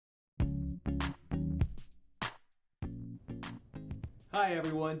Hi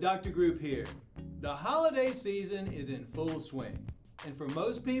everyone, Dr. Group here. The holiday season is in full swing, and for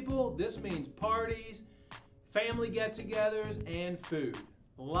most people this means parties, family get-togethers, and food.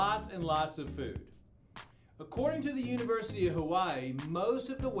 Lots and lots of food. According to the University of Hawaii, most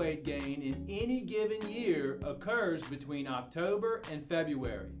of the weight gain in any given year occurs between October and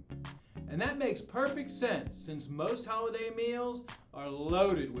February. And that makes perfect sense since most holiday meals are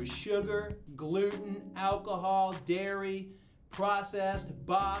loaded with sugar, gluten, alcohol, dairy, processed,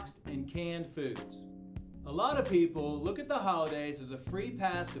 boxed, and canned foods. A lot of people look at the holidays as a free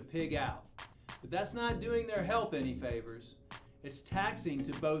pass to pig out, but that's not doing their health any favors. It's taxing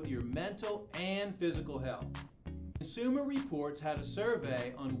to both your mental and physical health. Consumer Reports had a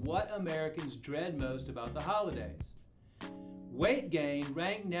survey on what Americans dread most about the holidays. Weight gain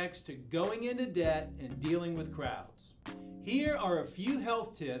ranked next to going into debt and dealing with crowds. Here are a few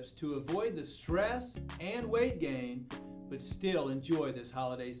health tips to avoid the stress and weight gain, but still enjoy this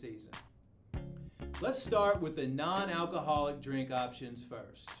holiday season. Let's start with the non-alcoholic drink options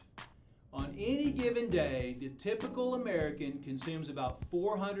first. On any given day, the typical American consumes about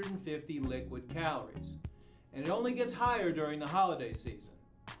 450 liquid calories, and it only gets higher during the holiday season.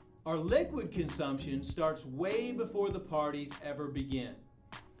 Our liquid consumption starts way before the parties ever begin.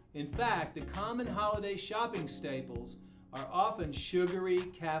 In fact, the common holiday shopping staples are often sugary,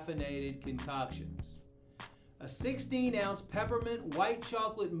 caffeinated concoctions. A 16-ounce peppermint white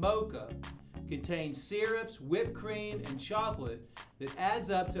chocolate mocha contains syrups, whipped cream, and chocolate that adds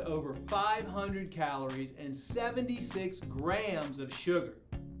up to over 500 calories and 76 grams of sugar.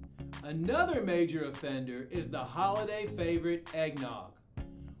 Another major offender is the holiday favorite eggnog.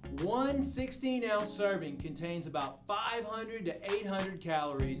 One 16-ounce serving contains about 500 to 800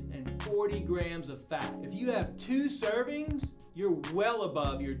 calories and 40 grams of fat. If you have 2 servings, you're well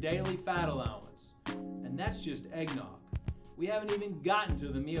above your daily fat allowance. And that's just eggnog. We haven't even gotten to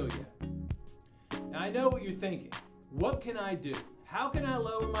the meal yet. Now I know what you're thinking. What can I do? How can I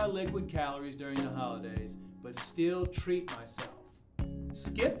lower my liquid calories during the holidays but still treat myself?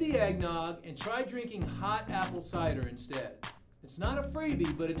 Skip the eggnog and try drinking hot apple cider instead. It's not a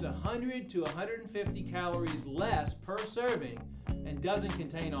freebie, but it's 100 to 150 calories less per serving and doesn't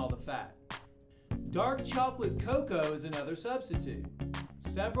contain all the fat. Dark chocolate cocoa is another substitute.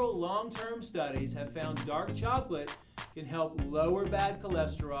 Several long-term studies have found dark chocolate can help lower bad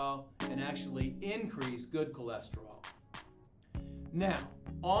cholesterol and actually increase good cholesterol. Now,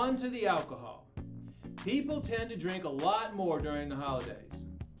 on to the alcohol. People tend to drink a lot more during the holidays.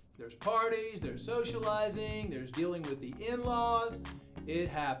 There's parties, there's socializing, there's dealing with the in-laws. It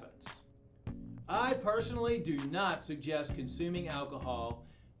happens. I personally do not suggest consuming alcohol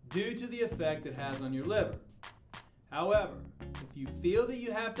due to the effect it has on your liver. However, if you feel that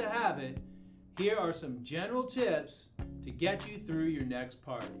you have to have it, here are some general tips to get you through your next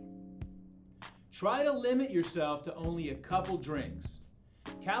party. Try to limit yourself to only a couple drinks.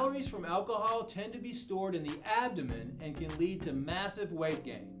 Calories from alcohol tend to be stored in the abdomen and can lead to massive weight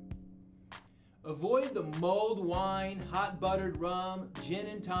gain. Avoid the mulled wine, hot buttered rum, gin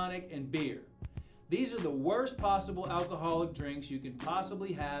and tonic, and beer. These are the worst possible alcoholic drinks you can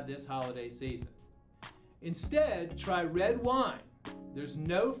possibly have this holiday season. Instead, try red wine. There's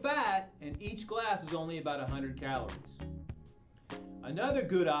no fat and each glass is only about 100 calories. Another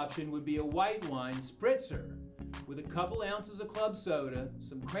good option would be a white wine spritzer with a couple ounces of club soda,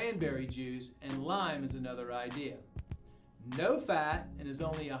 some cranberry juice, and lime is another idea. No fat and is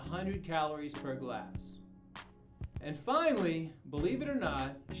only 100 calories per glass. And finally, believe it or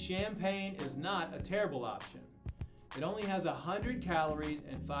not, champagne is not a terrible option. It only has 100 calories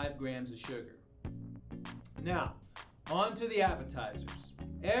and 5 grams of sugar. Now, on to the appetizers.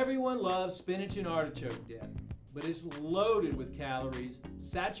 Everyone loves spinach and artichoke dip, but it's loaded with calories,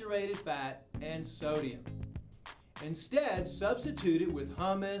 saturated fat, and sodium. Instead, substitute it with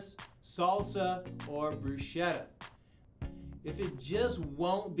hummus, salsa, or bruschetta. If it just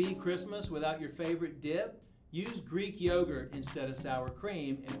won't be Christmas without your favorite dip, use Greek yogurt instead of sour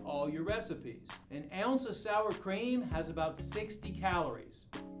cream in all your recipes. An ounce of sour cream has about 60 calories,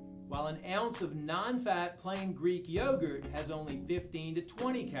 while an ounce of non-fat plain Greek yogurt has only 15 to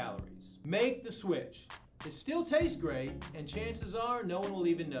 20 calories. Make the switch. It still tastes great, and chances are no one will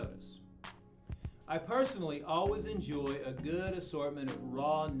even notice. I personally always enjoy a good assortment of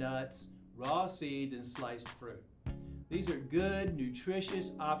raw nuts, raw seeds, and sliced fruit. These are good,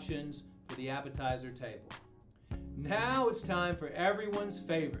 nutritious options for the appetizer table. Now it's time for everyone's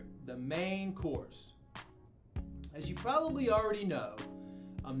favorite, the main course. As you probably already know,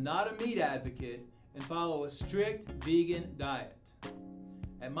 I'm not a meat advocate and follow a strict vegan diet.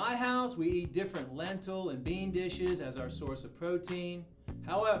 At my house, we eat different lentil and bean dishes as our source of protein.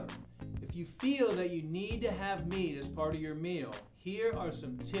 However, if you feel that you need to have meat as part of your meal, here are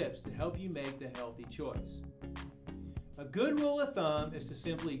some tips to help you make the healthy choice. A good rule of thumb is to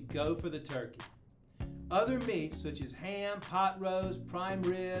simply go for the turkey. Other meats such as ham, pot roast, prime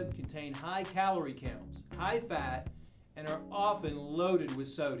rib contain high calorie counts, high fat, and are often loaded with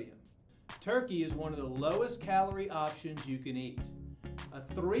sodium. Turkey is one of the lowest calorie options you can eat. A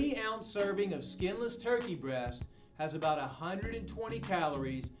 3-ounce serving of skinless turkey breast has about 120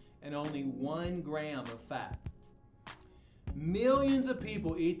 calories and only 1 gram of fat. Millions of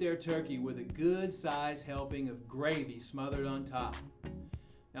people eat their turkey with a good-sized helping of gravy smothered on top.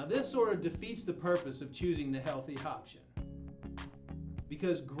 Now this sort of defeats the purpose of choosing the healthy option,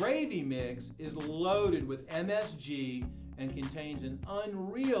 because gravy mix is loaded with MSG and contains an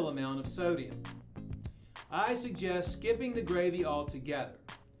unreal amount of sodium. I suggest skipping the gravy altogether,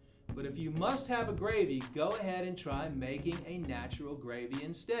 but if you must have a gravy, go ahead and try making a natural gravy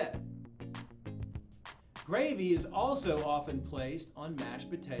instead. Gravy is also often placed on mashed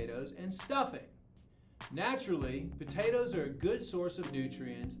potatoes and stuffing. Naturally, potatoes are a good source of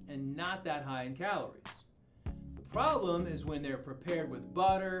nutrients and not that high in calories. The problem is when they're prepared with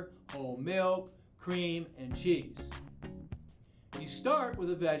butter, whole milk, cream, and cheese. You start with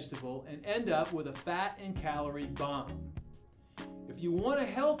a vegetable and end up with a fat and calorie bomb. If you want a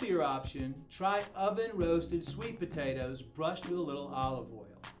healthier option, try oven-roasted sweet potatoes brushed with a little olive oil.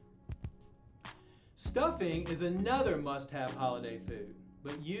 Stuffing is another must-have holiday food,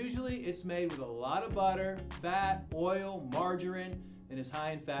 but usually it's made with a lot of butter, fat, oil, margarine, and is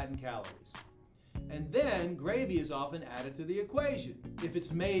high in fat and calories. And then gravy is often added to the equation. If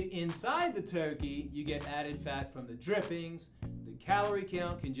it's made inside the turkey, you get added fat from the drippings. The calorie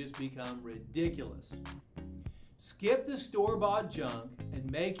count can just become ridiculous. Skip the store-bought junk and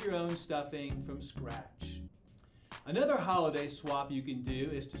make your own stuffing from scratch. Another holiday swap you can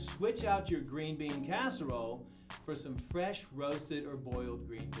do is to switch out your green bean casserole for some fresh roasted or boiled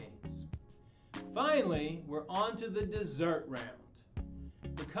green beans. Finally, we're on to the dessert round.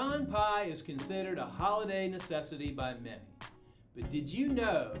 Pecan pie is considered a holiday necessity by many, but did you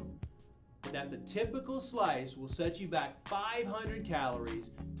know that the typical slice will set you back 500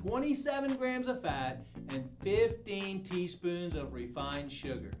 calories, 27 grams of fat, and 15 teaspoons of refined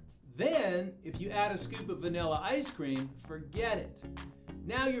sugar? Then, if you add a scoop of vanilla ice cream, forget it.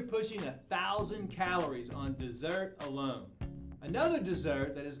 Now you're pushing 1,000 calories on dessert alone. Another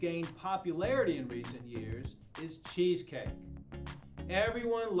dessert that has gained popularity in recent years is cheesecake.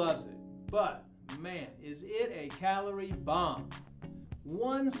 Everyone loves it, but man, is it a calorie bomb.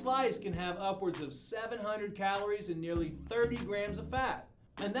 One slice can have upwards of 700 calories and nearly 30 grams of fat.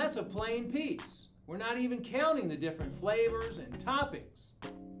 And that's a plain piece. We're not even counting the different flavors and toppings.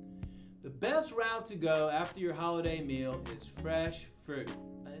 The best route to go after your holiday meal is fresh fruit.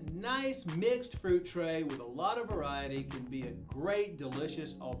 A nice mixed fruit tray with a lot of variety can be a great,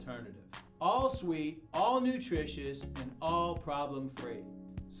 delicious alternative. All sweet, all nutritious, and all problem-free.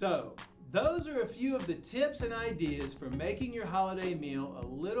 So, those are a few of the tips and ideas for making your holiday meal a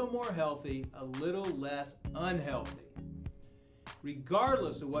little more healthy, a little less unhealthy.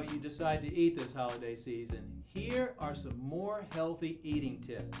 Regardless of what you decide to eat this holiday season, here are some more healthy eating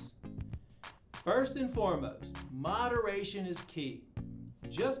tips. First and foremost, moderation is key.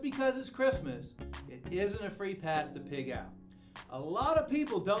 Just because it's Christmas, it isn't a free pass to pig out. A lot of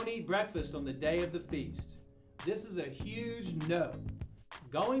people don't eat breakfast on the day of the feast. This is a huge no.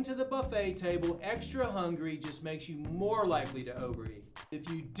 Going to the buffet table extra hungry just makes you more likely to overeat. If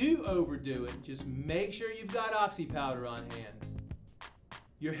you do overdo it, just make sure you've got oxy powder on hand.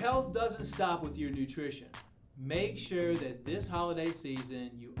 Your health doesn't stop with your nutrition. Make sure that this holiday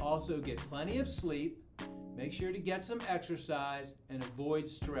season you also get plenty of sleep, make sure to get some exercise, and avoid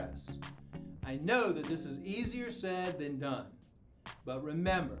stress. I know that this is easier said than done, but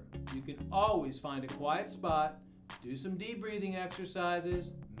remember, you can always find a quiet spot, do some deep breathing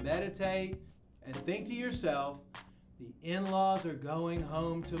exercises, meditate, and think to yourself, the in-laws are going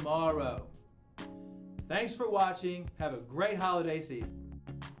home tomorrow. Thanks for watching. Have a great holiday season.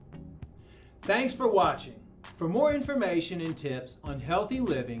 Thanks for watching. For more information and tips on healthy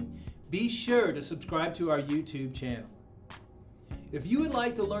living, be sure to subscribe to our YouTube channel. If you would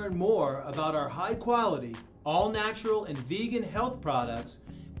like to learn more about our high-quality, all-natural and vegan health products,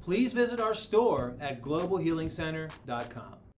 please visit our store at globalhealingcenter.com.